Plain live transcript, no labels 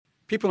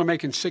People are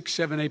making $6,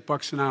 $7,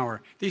 $8 an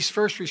hour. These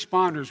first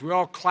responders, we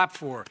all clap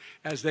for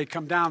as they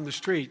come down the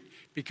street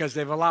because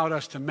they've allowed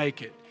us to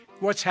make it.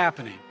 What's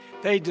happening?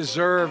 They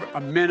deserve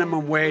a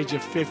minimum wage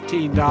of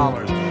 $15.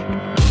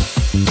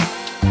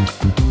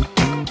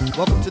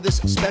 Welcome to this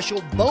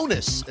special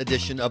bonus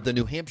edition of the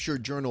New Hampshire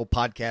Journal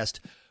podcast,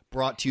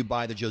 brought to you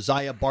by the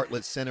Josiah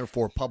Bartlett Center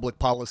for Public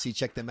Policy.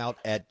 Check them out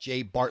at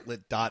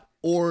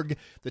jbartlett.org.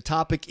 The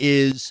topic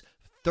is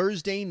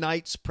Thursday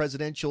night's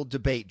presidential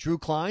debate. Drew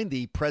Klein,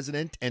 the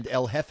president and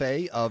El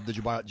Jefe of the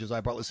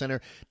Josiah Bartlett Center,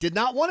 did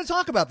not want to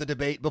talk about the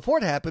debate before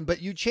it happened,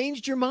 but you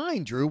changed your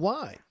mind, Drew.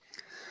 Why?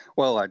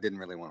 Well, I didn't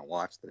really want to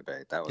watch the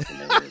debate. That was the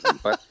main reason.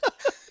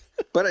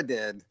 But I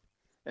did,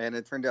 and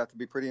it turned out to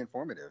be pretty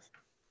informative.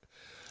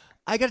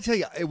 I got to tell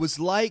you, it was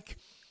like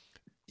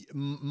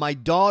my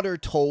daughter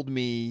told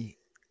me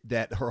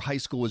that her high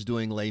school was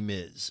doing Les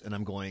Mis, and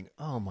I'm going,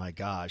 oh my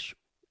gosh,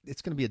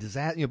 it's going to be a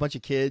disaster. You know, a bunch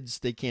of kids,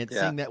 they can't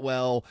sing that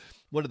well.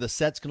 What are the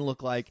sets going to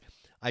look like?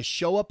 I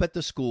show up at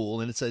the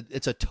school, and it's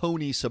a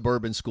Tony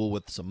suburban school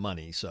with some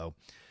money, so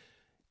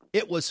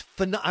it was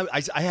phenomenal.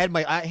 I had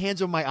my hands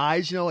over my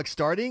eyes, like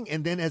starting,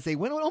 and then as they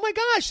went on, oh my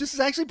gosh, this is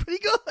actually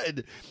pretty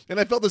good. And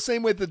I felt the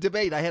same with the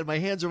debate. I had my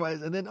hands over my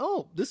eyes, and then,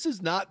 this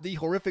is not the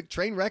horrific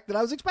train wreck that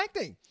I was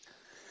expecting.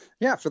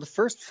 Yeah, for the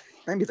first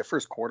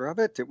quarter of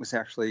it, it was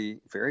actually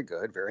very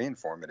good, very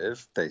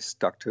informative. They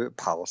stuck to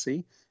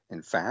policy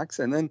and facts,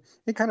 and then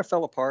it kind of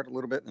fell apart a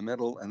little bit in the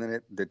middle, and then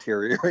it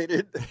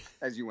deteriorated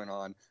as you went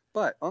on.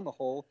 But on the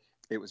whole,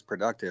 it was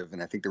productive,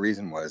 and I think the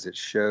reason was it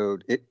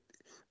showed it.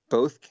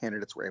 Both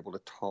candidates were able to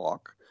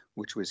talk,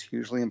 which was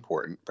hugely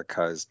important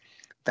because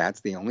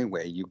that's the only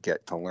way you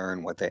get to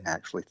learn what they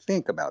actually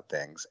think about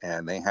things.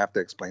 And they have to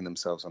explain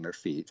themselves on their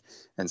feet.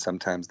 And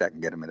sometimes that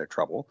can get them into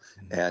trouble.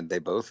 Mm-hmm. And they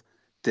both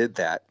did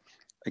that,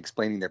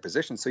 explaining their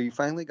position. So you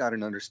finally got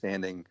an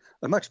understanding,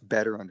 a much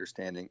better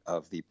understanding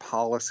of the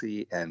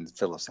policy and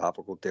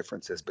philosophical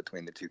differences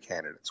between the two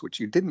candidates, which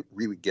you didn't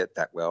really get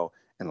that well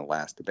in the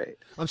last debate.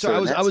 I'm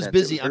sorry, I was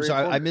busy. I'm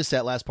sorry, I missed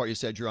that last part you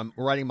said, Drew. I'm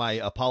writing my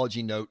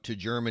apology note to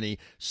Germany.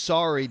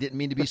 Sorry, didn't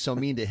mean to be so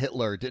mean to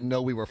Hitler. Didn't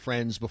know we were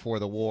friends before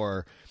the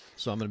war.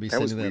 So I'm going to be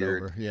sending that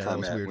over. Yeah, that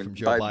was weird from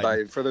Joe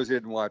Biden. For those who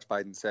didn't watch,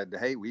 Biden said,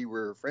 hey, we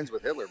were friends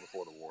with Hitler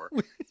before the war.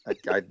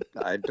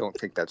 I don't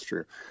think that's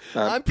true.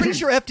 I'm pretty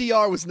sure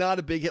FDR was not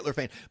a big Hitler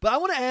fan. But I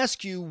want to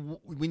ask you,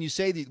 when you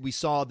say that we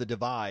saw the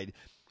divide,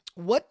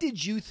 what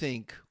did you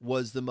think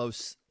was the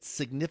most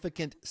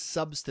significant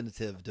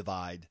substantive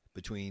divide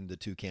between the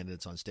two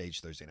candidates on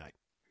stage Thursday night?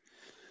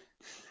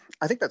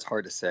 I think that's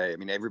hard to say. I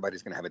mean,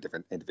 everybody's going to have a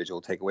different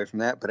individual takeaway from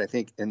that. But I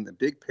think in the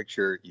big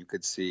picture, you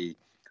could see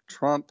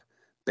Trump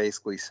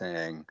basically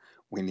saying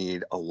we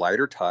need a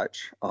lighter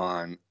touch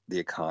on the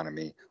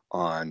economy,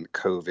 on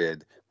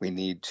COVID. We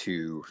need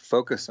to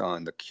focus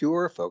on the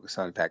cure, focus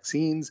on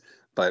vaccines,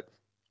 but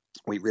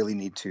we really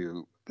need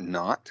to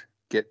not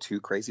get too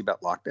crazy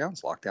about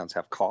lockdowns. Lockdowns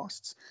have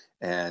costs.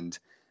 And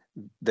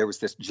there was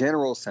this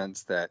general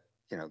sense that,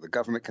 the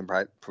government can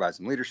provide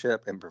some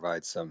leadership and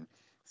provide some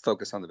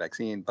focus on the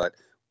vaccine, but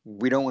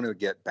we don't want to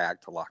get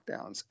back to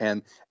lockdowns.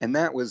 And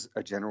that was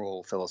a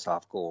general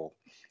philosophical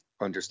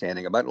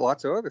understanding about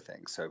lots of other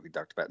things. So we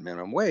talked about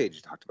minimum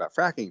wage, talked about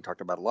fracking,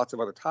 talked about lots of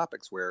other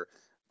topics where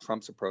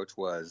Trump's approach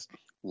was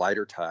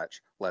lighter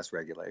touch, less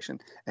regulation.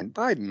 And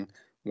Biden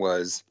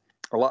was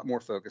a lot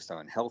more focused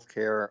on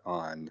healthcare,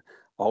 on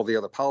all the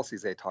other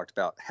policies they talked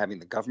about, having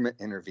the government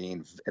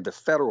intervene, the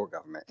federal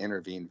government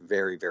intervene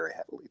very, very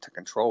heavily to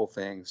control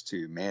things,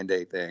 to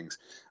mandate things.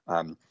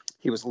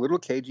 He was a little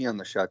cagey on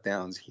the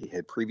shutdowns. He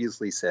had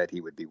previously said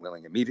he would be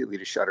willing immediately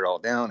to shut it all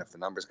down if the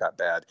numbers got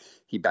bad.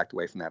 He backed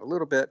away from that a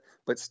little bit,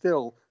 but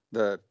still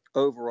the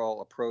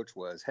overall approach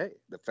was, hey,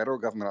 the federal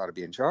government ought to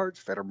be in charge.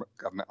 Federal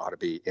government ought to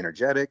be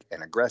energetic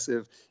and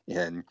aggressive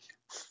in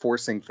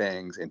forcing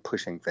things and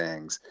pushing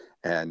things.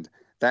 And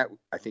that,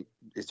 I think,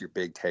 is your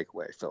big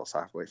takeaway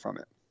philosophically from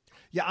it.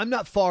 Yeah, I'm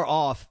not far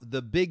off.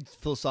 The big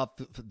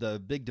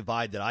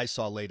divide that I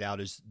saw laid out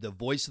is the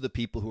voice of the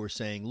people who are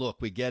saying, look,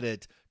 we get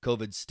it,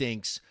 COVID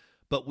stinks,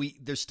 but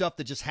there's stuff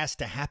that just has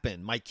to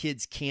happen. My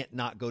kids can't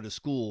not go to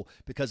school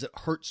because it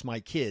hurts my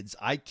kids.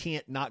 I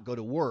can't not go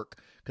to work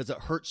because it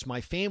hurts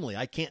my family.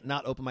 I can't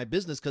not open my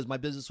business because my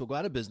business will go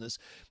out of business.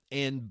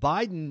 And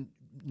Biden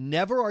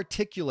never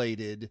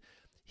articulated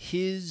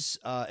his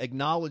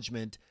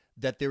acknowledgement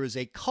that there is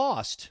a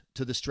cost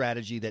to the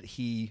strategy that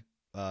he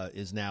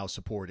is now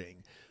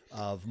supporting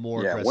of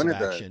more aggressive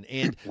action.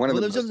 And when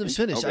those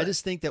finish, I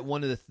just think that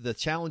one of the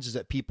challenges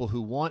that people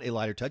who want a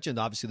lighter touch, and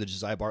obviously the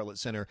Josiah Bartlett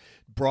Center,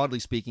 broadly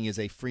speaking, is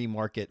a free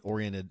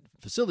market-oriented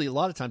facility. A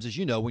lot of times, as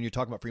you know, when you're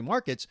talking about free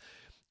markets,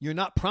 you're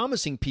not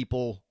promising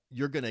people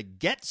you're going to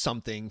get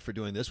something for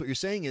doing this. What you're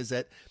saying is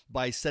that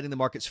by setting the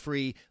markets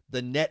free,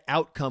 the net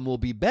outcome will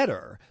be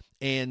better.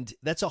 And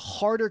that's a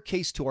harder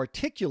case to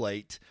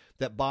articulate,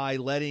 that by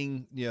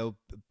letting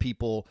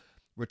people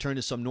return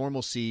to some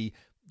normalcy,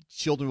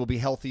 children will be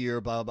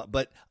healthier, blah, blah, blah.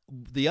 But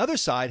the other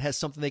side has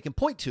something they can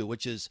point to,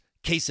 which is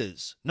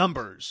cases,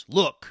 numbers,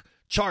 look,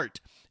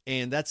 chart.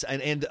 And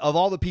and of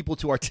all the people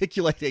to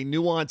articulate a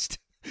nuanced,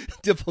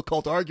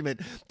 difficult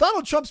argument,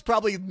 Donald Trump's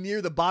probably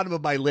near the bottom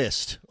of my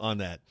list on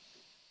that.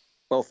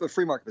 Well, the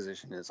free market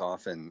position is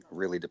often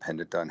really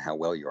dependent on how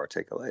well you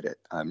articulate it.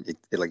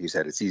 Like you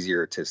said, it's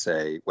easier to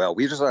say, well,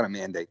 we just want to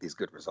mandate these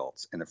good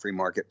results. And the free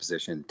market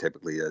position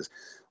typically is,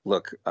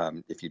 look,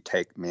 if you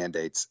take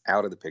mandates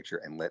out of the picture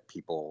and let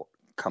people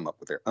come up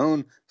with their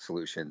own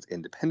solutions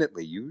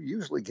independently, you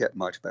usually get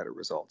much better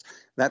results.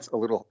 That's a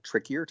little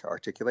trickier to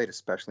articulate,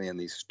 especially in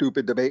these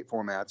stupid debate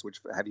formats,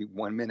 which have you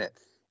 1 minute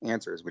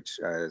answers, which,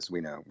 as we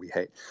know, we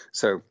hate.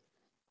 So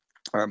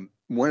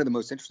one of the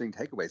most interesting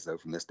takeaways, though,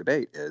 from this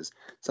debate is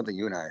something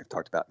you and I have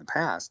talked about in the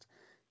past.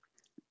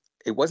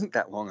 It wasn't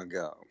that long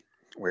ago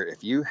where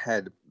if you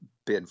had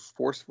been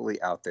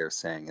forcefully out there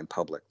saying in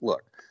public,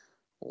 look,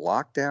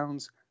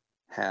 lockdowns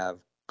have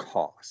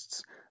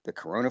costs. The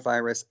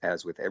coronavirus,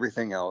 as with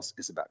everything else,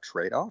 is about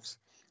trade-offs.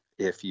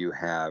 If you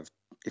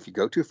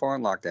go too far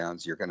in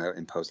lockdowns, you're going to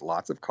impose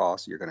lots of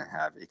costs. You're going to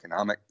have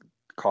economic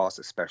costs,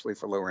 especially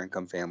for lower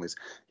income families.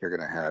 You're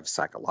going to have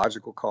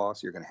psychological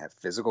costs. You're going to have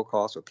physical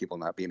costs with people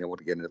not being able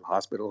to get into the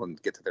hospital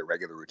and get to their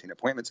regular routine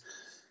appointments.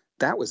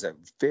 That was a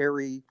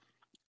very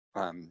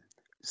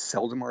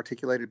seldom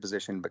articulated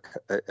position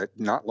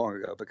not long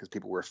ago, because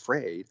people were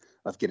afraid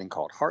of getting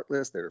called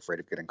heartless. They were afraid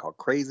of getting called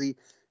crazy.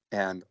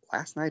 And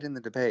last night in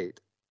the debate,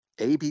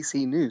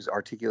 ABC News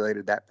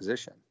articulated that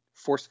position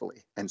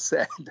forcefully and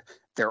said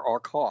there are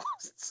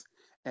costs.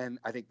 And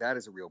I think that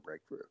is a real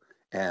breakthrough.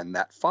 And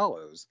that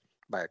follows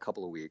by a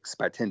couple of weeks,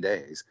 by 10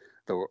 days,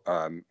 the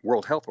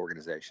World Health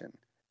Organization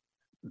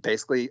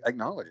basically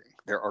acknowledging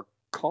there are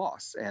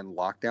costs, and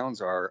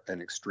lockdowns are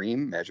an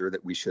extreme measure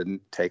that we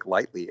shouldn't take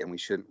lightly and we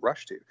shouldn't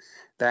rush to.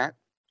 That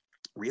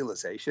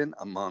realization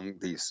among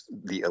the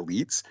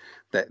elites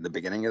that at the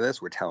beginning of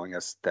this were telling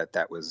us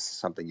that was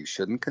something you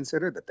shouldn't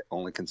consider, that the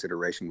only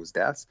consideration was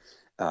deaths.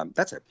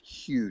 That's a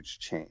huge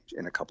change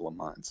in a couple of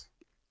months.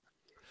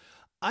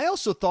 I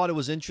also thought it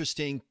was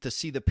interesting to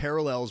see the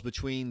parallels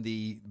between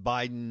the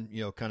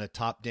Biden, kind of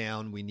top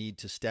down, we need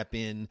to step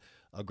in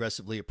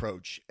aggressively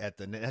approach at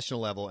the national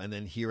level, and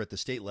then here at the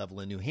state level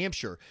in New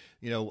Hampshire.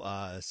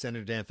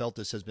 Senator Dan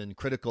Feltus has been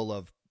critical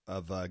of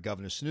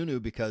Governor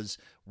Sununu because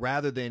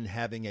rather than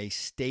having a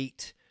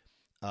state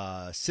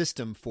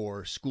system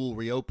for school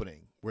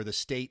reopening, where the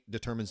state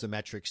determines the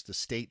metrics, the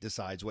state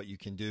decides what you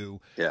can do.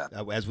 Yeah.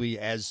 As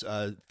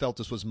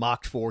Feltus was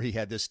mocked for, he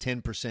had this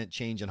 10%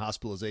 change in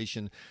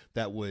hospitalization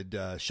that would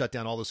shut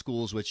down all the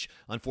schools, which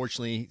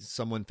unfortunately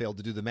someone failed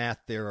to do the math.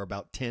 There are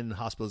about 10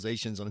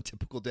 hospitalizations on a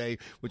typical day,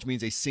 which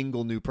means a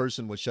single new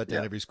person would shut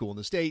down every school in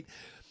the state.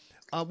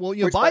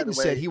 Biden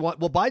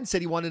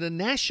said he wanted a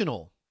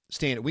national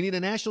standard. We need a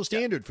national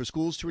standard for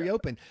schools to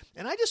reopen.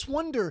 And I just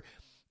wonder,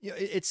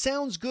 it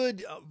sounds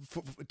good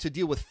to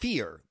deal with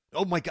fear.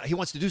 Oh my God, he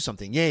wants to do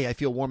something. Yay, I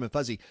feel warm and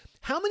fuzzy.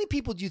 How many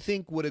people do you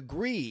think would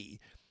agree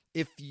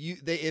if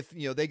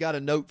they got a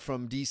note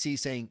from DC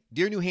saying,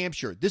 "Dear New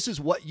Hampshire, this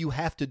is what you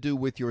have to do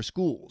with your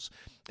schools"?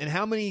 And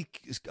how many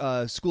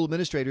school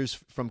administrators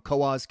from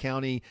Coos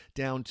County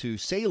down to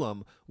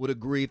Salem would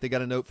agree if they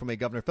got a note from a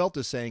Governor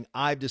Feltus saying,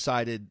 "I've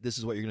decided this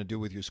is what you're going to do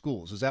with your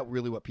schools"? Is that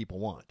really what people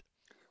want?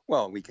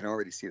 Well, we can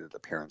already see that the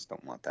parents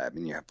don't want that. I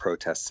mean, you have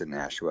protests in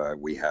Nashua.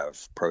 We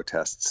have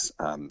protests,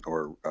 I don't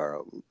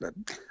know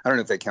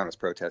if they count as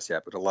protests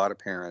yet, but a lot of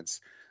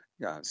parents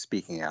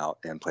speaking out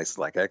in places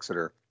like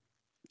Exeter.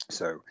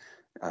 So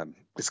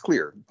it's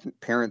clear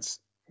parents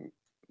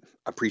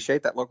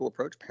appreciate that local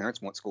approach.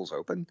 Parents want schools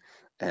open,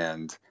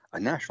 and a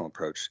national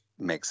approach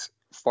makes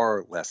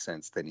far less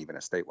sense than even a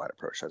statewide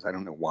approach does. I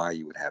don't know why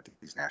you would have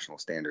these national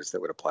standards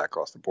that would apply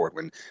across the board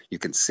when you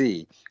can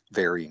see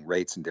varying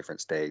rates in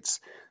different states,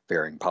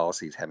 varying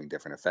policies having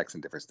different effects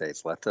in different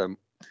states. Let them,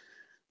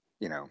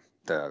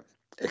 the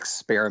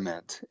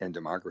experiment in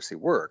democracy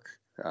work.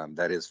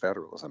 That is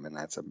federalism, and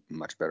that's a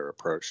much better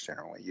approach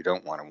generally. You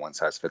don't want a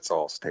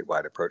one-size-fits-all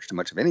statewide approach to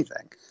much of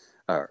anything,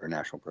 or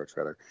national approach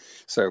rather.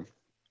 So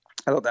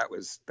I thought that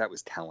was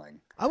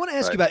telling. I want to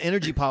ask you about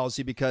energy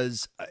policy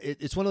because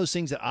it's one of those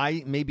things that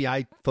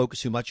I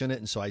focus too much on it,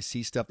 and so I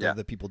see stuff that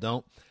other people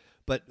don't.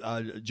 But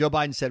Joe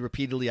Biden said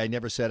repeatedly, "I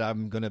never said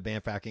I'm going to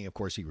ban fracking." Of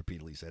course, he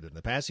repeatedly said it in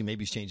the past.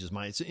 Maybe he's changed his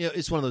mind.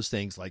 It's one of those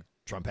things like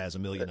Trump has a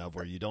million of,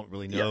 where you don't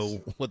really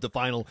know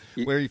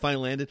where he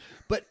finally landed.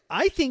 But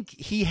I think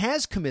he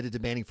has committed to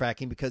banning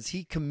fracking because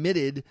he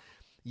committed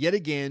yet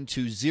again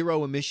to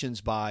zero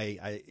emissions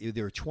by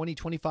either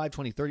 2025,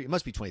 2030. It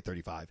must be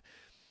 2035.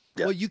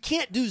 Yeah. Well, you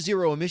can't do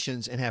zero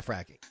emissions and have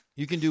fracking.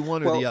 You can do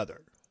one or the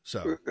other.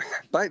 So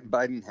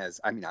Biden has,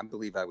 I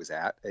believe I was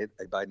at a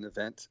Biden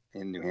event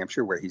in New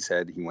Hampshire where he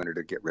said he wanted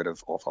to get rid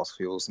of all fossil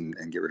fuels and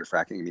get rid of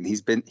fracking. I mean,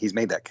 he's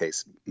made that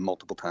case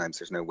multiple times.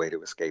 There's no way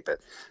to escape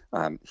it.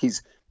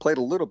 He's played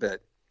a little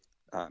bit,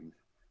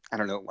 I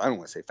don't know. I don't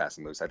want to say fast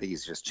and loose. I think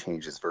he's just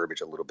changed his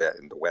verbiage a little bit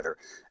into whether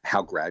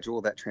how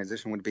gradual that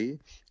transition would be,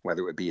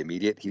 whether it would be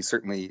immediate. He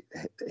certainly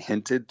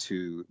hinted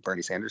to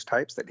Bernie Sanders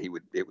types that it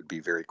would be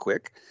very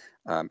quick,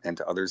 and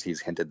to others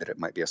he's hinted that it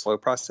might be a slow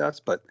process.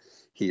 But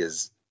he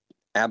is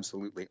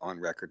absolutely on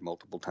record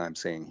multiple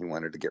times saying he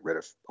wanted to get rid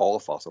of all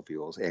fossil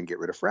fuels and get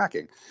rid of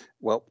fracking.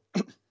 Well,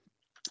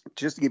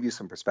 just to give you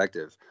some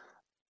perspective,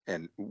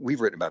 and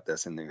we've written about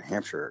this in New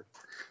Hampshire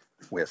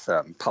with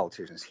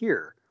politicians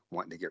here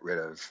wanting to get rid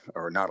of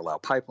or not allow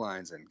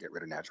pipelines and get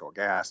rid of natural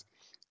gas.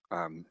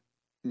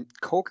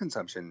 Coal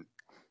consumption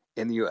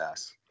in the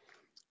U.S.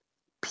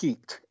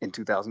 peaked in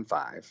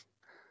 2005.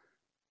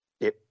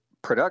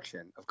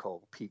 Production of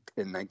coal peaked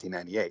in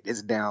 1998.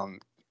 It's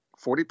down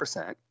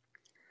 40%.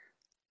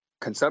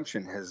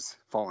 Consumption has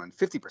fallen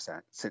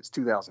 50% since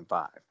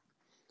 2005.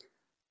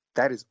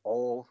 That is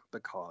all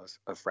because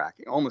of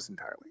fracking, almost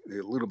entirely.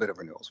 There's a little bit of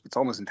renewals, but it's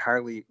almost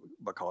entirely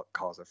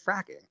because of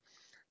fracking.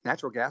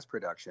 Natural gas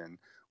production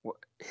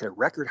hit a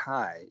record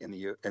high in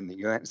the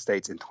United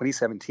States in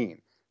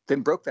 2017,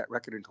 then broke that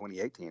record in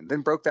 2018,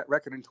 then broke that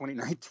record in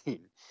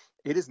 2019.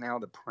 It is now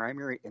the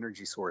primary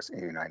energy source in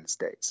the United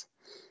States.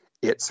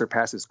 It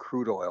surpasses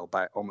crude oil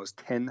by almost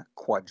 10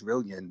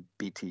 quadrillion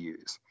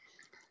BTUs.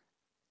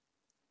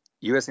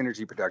 U.S.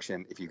 energy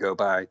production, if you go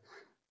by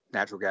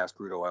natural gas,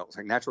 crude oil, it's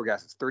like natural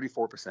gas is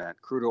 34%,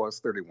 crude oil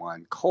is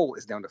 31%, coal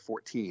is down to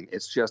 14%.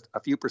 It's just a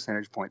few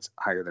percentage points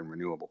higher than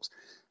renewables.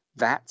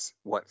 That's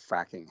what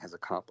fracking has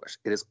accomplished.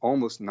 It has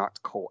almost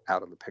knocked coal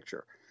out of the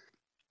picture.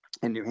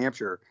 In New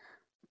Hampshire,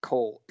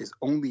 coal is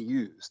only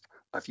used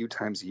a few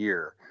times a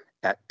year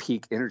at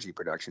peak energy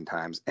production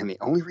times. And the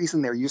only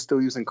reason they're still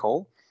using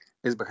coal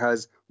is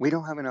because we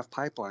don't have enough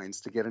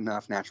pipelines to get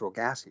enough natural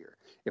gas here.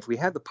 If we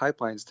had the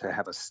pipelines to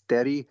have a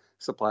steady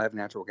supply of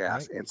natural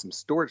gas and some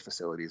storage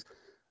facilities,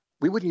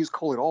 we wouldn't use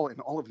coal at all in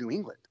all of New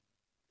England.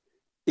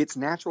 It's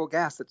natural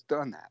gas that's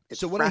done that.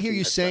 It's so what I hear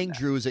you saying,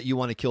 Drew, is that you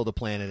want to kill the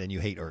planet and you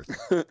hate Earth.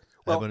 Well,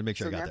 I want to make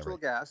sure I got natural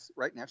that right. gas,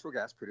 right? Natural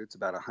gas produces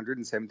about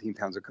 117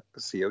 pounds of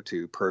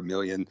CO2 per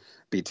million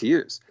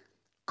BTUs.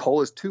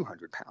 Coal is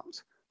 200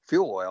 pounds.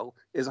 Fuel oil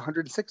is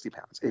 160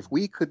 pounds. If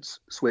we could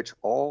switch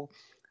all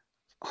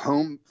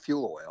home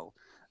fuel oil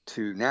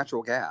to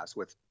natural gas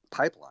with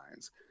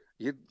pipelines,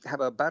 you'd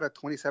have about a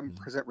 27%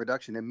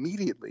 reduction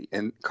immediately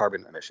in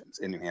carbon emissions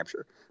in New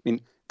Hampshire. I mean,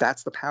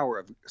 that's the power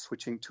of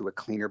switching to a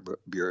cleaner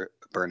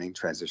burning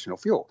transitional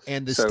fuel.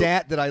 And the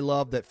stat that I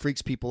love that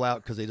freaks people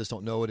out because they just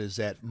don't know it is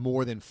that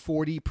more than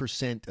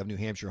 40% of New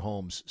Hampshire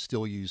homes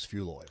still use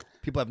fuel oil.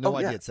 People have no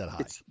idea it's that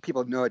high.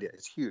 People have no idea.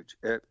 It's huge.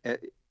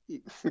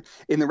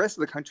 In the rest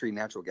of the country,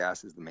 natural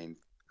gas is the main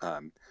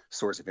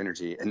source of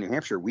energy. In New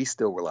Hampshire, we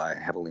still rely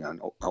heavily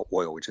on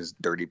oil, which is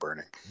dirty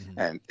burning,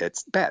 and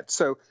it's bad.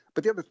 So,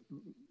 but the other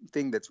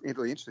thing that's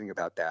really interesting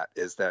about that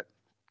is that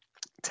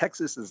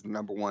Texas is the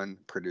number one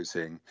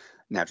producing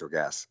natural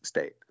gas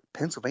state.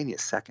 Pennsylvania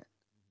is second.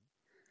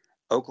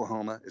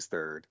 Oklahoma is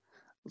third.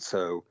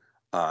 So,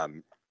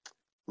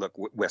 look,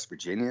 West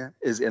Virginia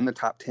is in the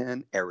top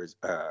 10. I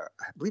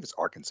believe it's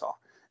Arkansas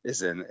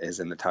is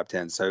in the top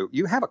 10. So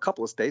you have a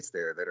couple of states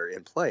there that are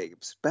in play,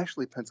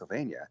 especially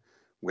Pennsylvania,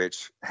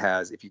 which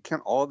has, if you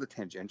count all the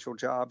tangential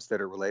jobs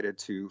that are related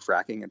to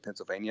fracking in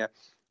Pennsylvania,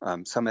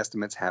 some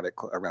estimates have it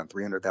around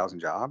 300,000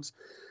 jobs.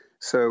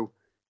 So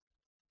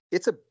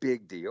it's a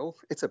big deal.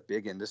 It's a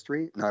big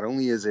industry. Not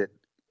only is it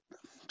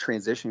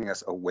transitioning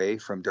us away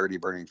from dirty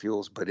burning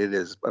fuels, but it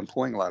is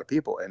employing a lot of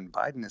people. And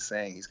Biden is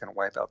saying he's going to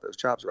wipe out those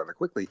jobs rather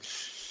quickly.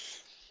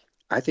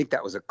 I think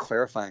that was a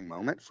clarifying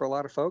moment for a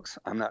lot of folks.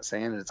 I'm not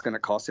saying that it's going to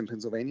cost him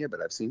Pennsylvania, but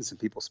I've seen some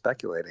people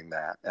speculating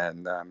that,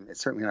 and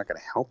it's certainly not going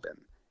to help him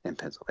in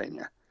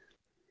Pennsylvania.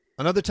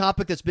 Another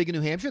topic that's big in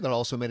New Hampshire that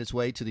also made its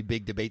way to the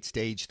big debate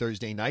stage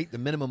Thursday night, the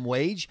minimum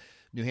wage.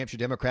 New Hampshire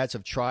Democrats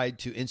have tried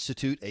to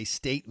institute a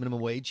state minimum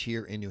wage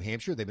here in New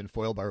Hampshire. They've been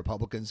foiled by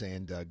Republicans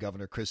and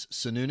Governor Chris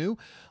Sununu.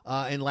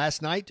 And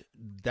last night,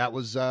 that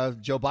was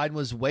Joe Biden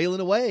was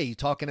wailing away,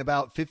 talking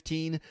about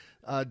 $15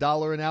 an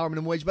hour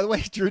minimum wage. By the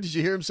way, Drew, did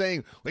you hear him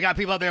saying, we got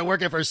people out there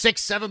working for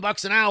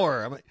 $6-7 an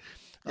hour? I'm like,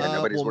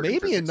 well,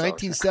 maybe in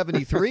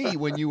 1973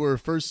 when you were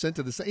first sent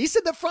to the he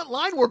said the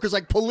frontline workers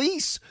like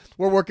police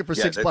were working for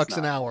 $6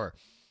 an hour.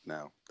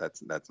 No,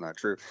 that's not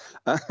true.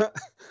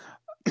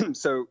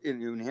 So in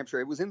New Hampshire,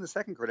 it was in the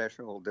second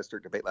congressional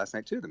district debate last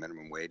night too, the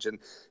minimum wage, and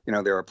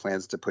there are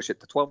plans to push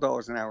it to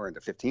 $12 an hour and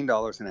to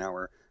 $15 an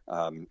hour.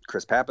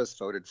 Chris Pappas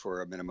voted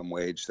for a minimum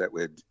wage that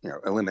would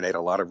eliminate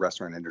a lot of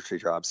restaurant industry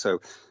jobs.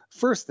 So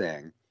first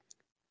thing,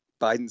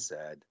 Biden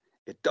said,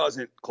 it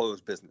doesn't close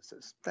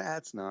businesses.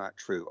 That's not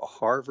true. A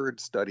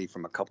Harvard study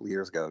from a couple of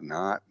years ago,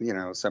 not,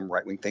 some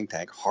right-wing think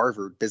tank,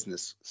 Harvard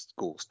Business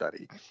School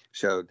study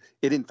showed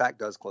it in fact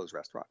does close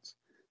restaurants.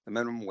 The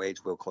minimum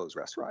wage will close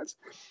restaurants.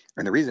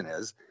 And the reason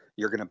is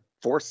you're going to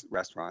force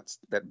restaurants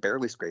that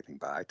barely scraping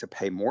by to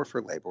pay more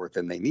for labor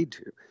than they need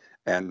to.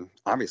 And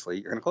obviously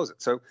you're going to close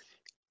it. So,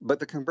 but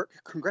the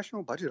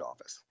Congressional Budget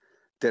Office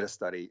did a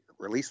study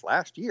released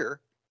last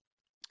year.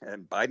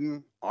 And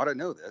Biden ought to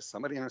know this.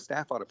 Somebody on his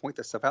staff ought to point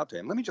this stuff out to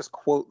him. Let me just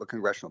quote the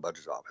Congressional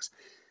Budget Office.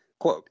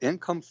 Quote,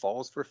 income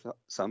falls for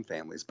some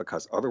families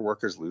because other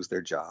workers lose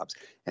their jobs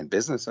and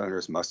business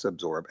owners must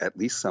absorb at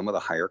least some of the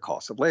higher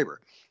costs of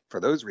labor. For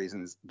those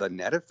reasons, the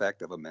net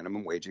effect of a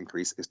minimum wage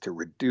increase is to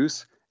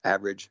reduce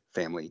average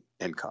family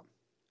income.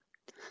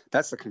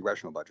 That's the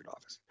Congressional Budget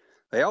Office.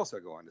 They also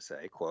go on to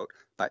say, quote,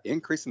 by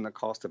increasing the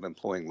cost of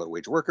employing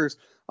low-wage workers,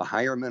 a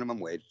higher minimum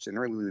wage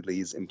generally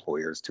leads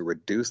employers to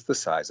reduce the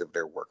size of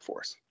their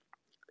workforce,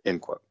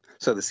 end quote.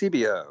 So the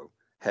CBO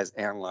has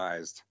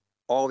analyzed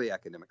all the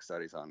academic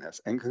studies on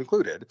this and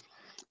concluded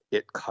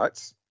it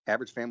cuts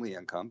average family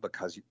income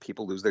because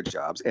people lose their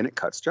jobs, and it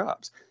cuts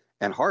jobs.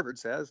 And Harvard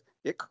says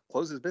it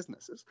closes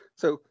businesses.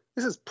 So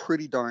this is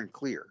pretty darn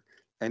clear.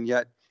 And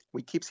yet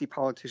we keep seeing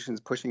politicians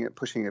pushing it,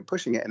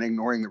 and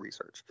ignoring the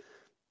research.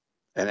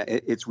 And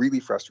it's really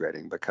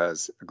frustrating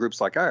because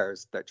groups like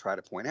ours that try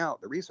to point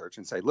out the research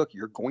and say, look,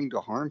 you're going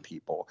to harm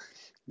people,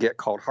 get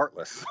called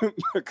heartless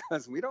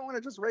because we don't want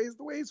to just raise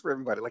the wage for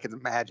everybody like it's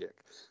magic.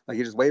 Like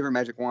you just wave a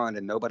magic wand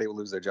and nobody will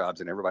lose their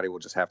jobs and everybody will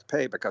just have to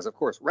pay because, of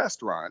course,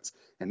 restaurants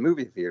and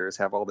movie theaters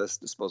have all this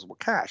disposable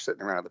cash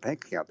sitting around in the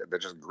bank account that they're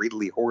just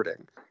greedily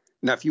hoarding.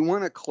 Now, if you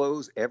want to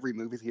close every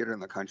movie theater in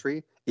the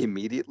country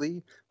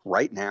immediately,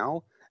 right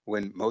now,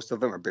 when most of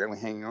them are barely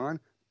hanging on,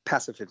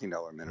 pass a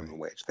 $15 minimum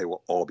wage. They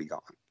will all be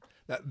gone.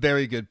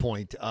 Very good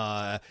point.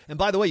 And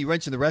by the way, you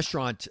mentioned the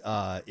restaurant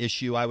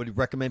issue. I would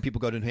recommend people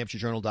go to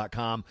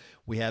NewHampshireJournal.com.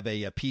 We have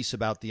a piece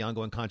about the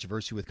ongoing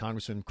controversy with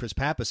Congressman Chris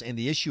Pappas and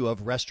the issue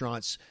of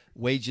restaurants'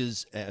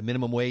 wages,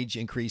 minimum wage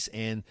increase,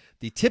 and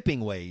the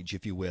tipping wage,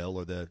 if you will,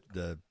 or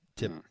the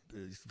tip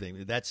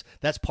thing.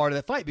 That's part of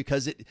that fight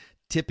because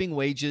tipping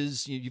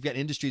wages, you've got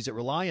industries that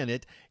rely on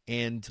it,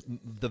 and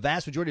the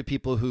vast majority of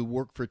people who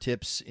work for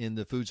tips in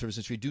the food service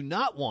industry do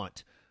not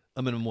want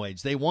a minimum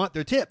wage. They want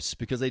their tips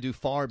because they do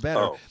far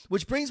better.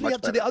 Which brings me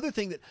up to the other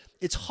thing that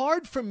it's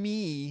hard for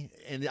me,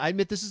 and I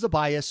admit this is a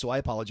bias, so I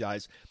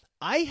apologize.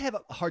 I have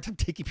a hard time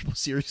taking people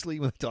seriously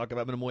when they talk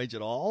about minimum wage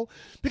at all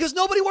because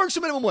nobody works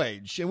for minimum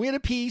wage. And we had a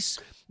piece.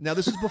 Now,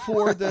 this is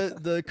before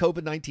the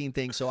COVID-19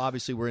 thing, so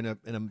obviously we're in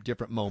a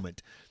different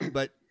moment.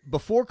 But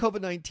before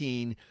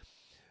COVID-19,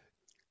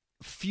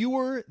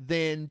 fewer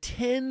than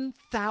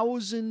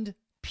 10,000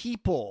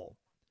 people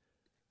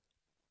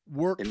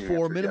worked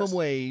for minimum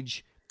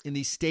wage in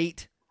the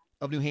state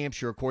of New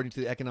Hampshire, according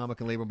to the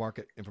Economic and Labor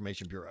Market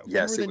Information Bureau.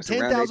 Yes, fewer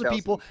than 10,000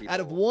 people out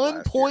of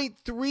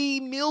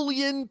 1.3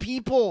 million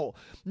people.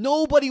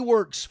 Nobody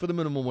works for the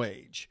minimum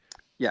wage.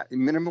 Yeah,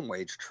 minimum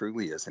wage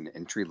truly is an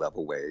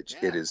entry-level wage.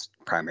 Yeah. It is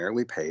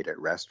primarily paid at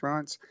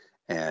restaurants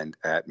and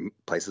at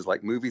places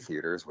like movie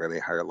theaters where they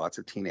hire lots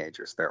of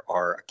teenagers. There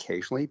are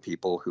occasionally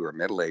people who are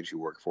middle-aged who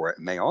work for it,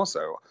 and they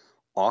also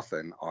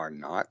often are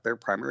not their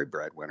primary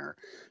breadwinner.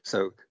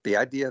 So the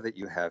idea that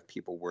you have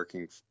people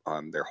working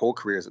their whole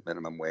careers at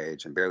minimum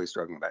wage and barely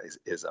struggling with that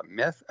is a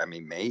myth. I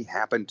mean, may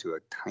happen to a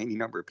tiny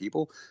number of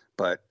people,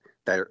 but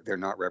they're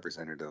not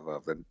representative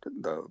of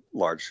the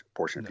large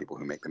portion of people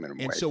who make the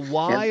minimum wage. So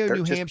why are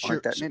New Hampshire?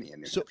 Aren't that many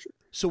in New Hampshire.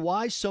 So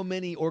why so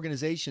many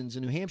organizations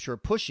in New Hampshire are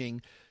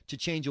pushing to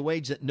change a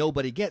wage that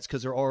nobody gets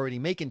because they're already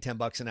making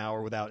 $10 an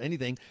hour without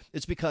anything?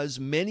 It's because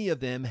many of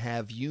them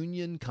have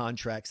union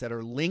contracts that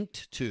are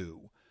linked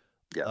to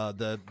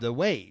the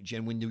wage,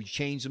 and when you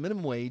change the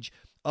minimum wage,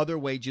 other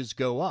wages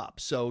go up.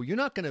 So you're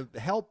not going to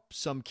help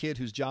some kid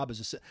whose job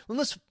is well,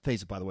 let's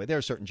face it, by the way, there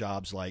are certain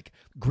jobs like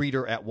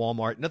greeter at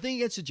Walmart. Nothing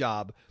against a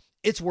job.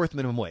 It's worth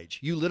minimum wage.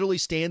 You literally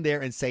stand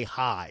there and say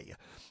hi.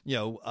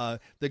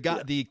 The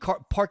guy, the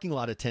parking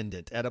lot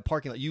attendant at a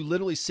parking lot, you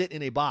literally sit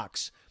in a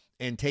box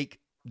and take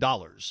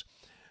dollars.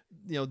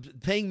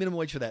 Paying minimum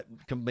wage for that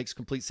makes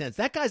complete sense.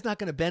 That guy's not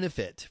going to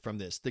benefit from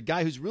this. The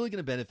guy who's really going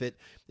to benefit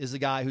is the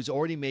guy who's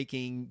already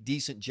making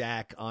decent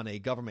jack on a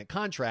government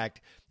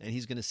contract, and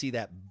he's going to see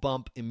that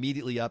bump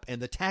immediately up,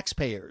 and the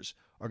taxpayers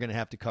are going to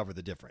have to cover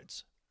the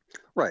difference.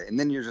 Right, and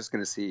then you're just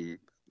going to see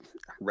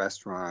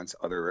restaurants,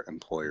 other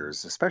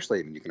employers, especially,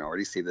 I mean, you can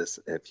already see this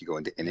if you go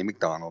into any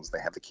McDonald's, they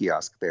have the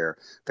kiosk there.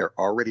 They're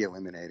already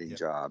eliminating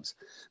jobs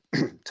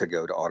to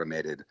go to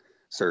automated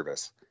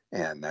service.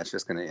 And that's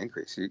just going to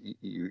increase.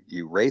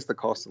 You raise the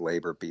cost of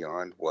labor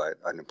beyond what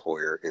an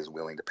employer is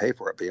willing to pay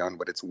for it, beyond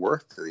what it's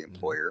worth to the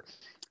employer.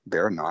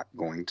 They're not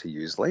going to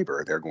use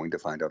labor. They're going to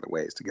find other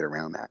ways to get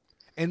around that.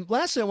 And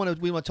lastly,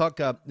 we want to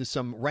talk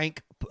some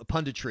rank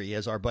punditry,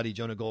 as our buddy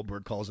Jonah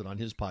Goldberg calls it on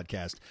his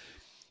podcast.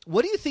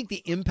 What do you think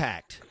the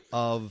impact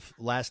of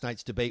last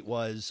night's debate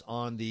was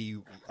on the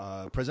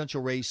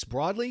presidential race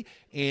broadly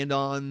and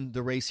on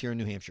the race here in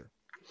New Hampshire?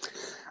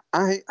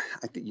 I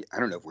think,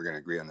 I don't know if we're going to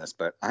agree on this,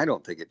 but I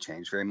don't think it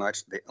changed very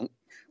much. The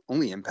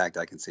only impact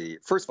I can see,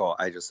 first of all,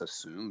 I just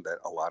assume that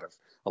a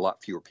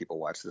lot fewer people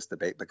watched this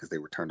debate because they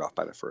were turned off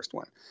by the first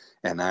one.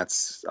 And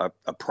that's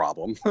a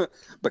problem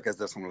because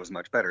this one was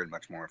much better and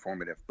much more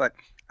informative. But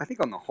I think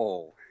on the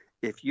whole,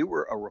 if you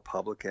were a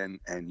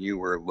Republican and you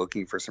were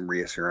looking for some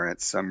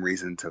reassurance, some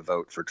reason to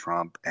vote for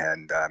Trump,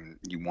 and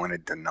you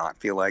wanted to not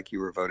feel like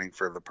you were voting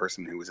for the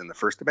person who was in the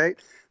first debate,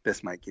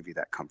 this might give you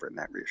that comfort and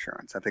that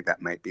reassurance. I think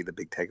that might be the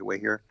big takeaway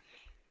here.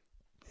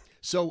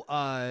 So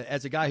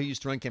as a guy who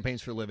used to run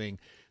campaigns for a living,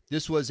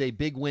 this was a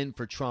big win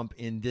for Trump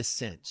in this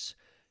sense.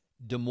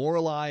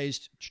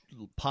 Demoralized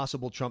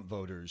possible Trump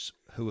voters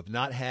who have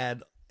not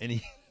had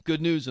any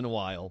good news in a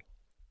while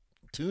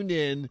tuned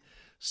in,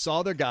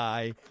 saw their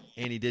guy,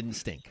 and he didn't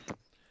stink.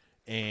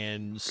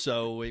 And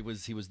so he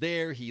was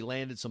there. He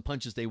landed some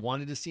punches they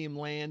wanted to see him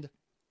land.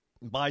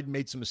 Biden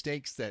made some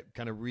mistakes that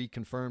kind of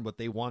reconfirmed what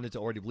they wanted to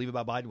already believe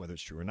about Biden, whether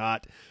it's true or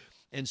not.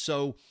 And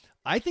so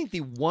I think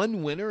the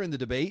one winner in the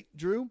debate,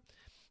 Drew,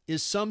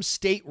 is some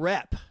state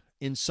rep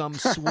in some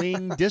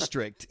swing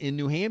district in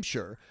New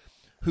Hampshire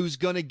who's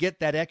going to get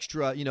that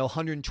extra,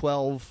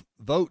 112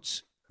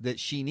 votes that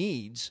she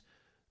needs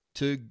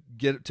to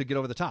get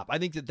over the top. I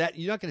think that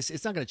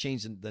it's not going to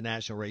change the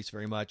national race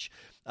very much.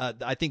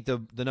 I think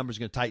the numbers are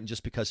going to tighten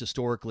just because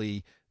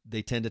historically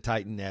they tend to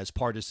tighten as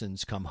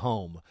partisans come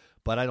home.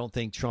 But I don't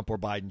think Trump or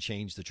Biden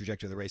changed the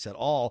trajectory of the race at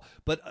all.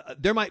 But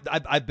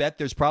I bet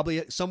there's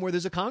probably somewhere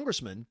there's a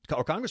congressman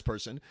or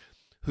congressperson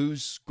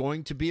who's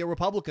going to be a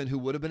Republican who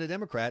would have been a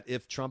Democrat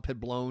if Trump had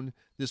blown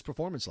this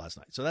performance last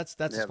night. So that's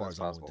as far as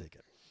I'm going to take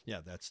it.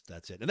 Yeah,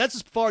 that's it. And that's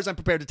as far as I'm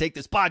prepared to take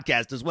this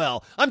podcast as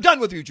well. I'm done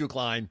with you, Drew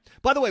Klein.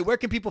 By the way, where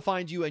can people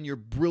find you and your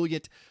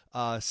brilliant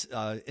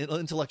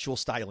intellectual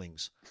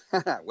stylings?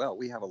 Well,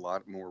 we have a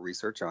lot more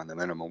research on the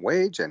minimum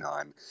wage and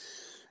on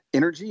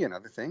energy and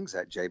other things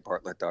at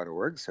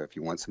jbartlett.org. So if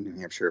you want some New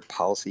Hampshire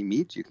policy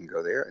meat, you can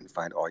go there and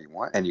find all you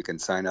want. And you can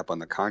sign up on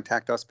the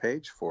Contact Us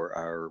page for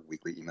our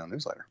weekly email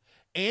newsletter.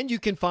 And you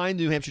can find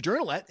the New Hampshire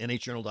Journal at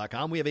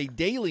nhjournal.com. We have a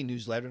daily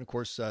newsletter, and of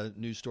course,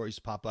 news stories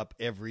pop up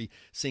every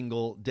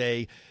single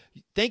day.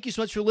 Thank you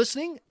so much for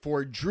listening.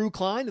 For Drew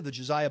Klein of the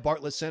Josiah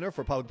Bartlett Center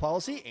for Public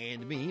Policy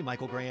and me,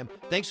 Michael Graham,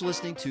 thanks for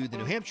listening to the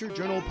New Hampshire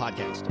Journal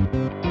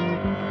podcast.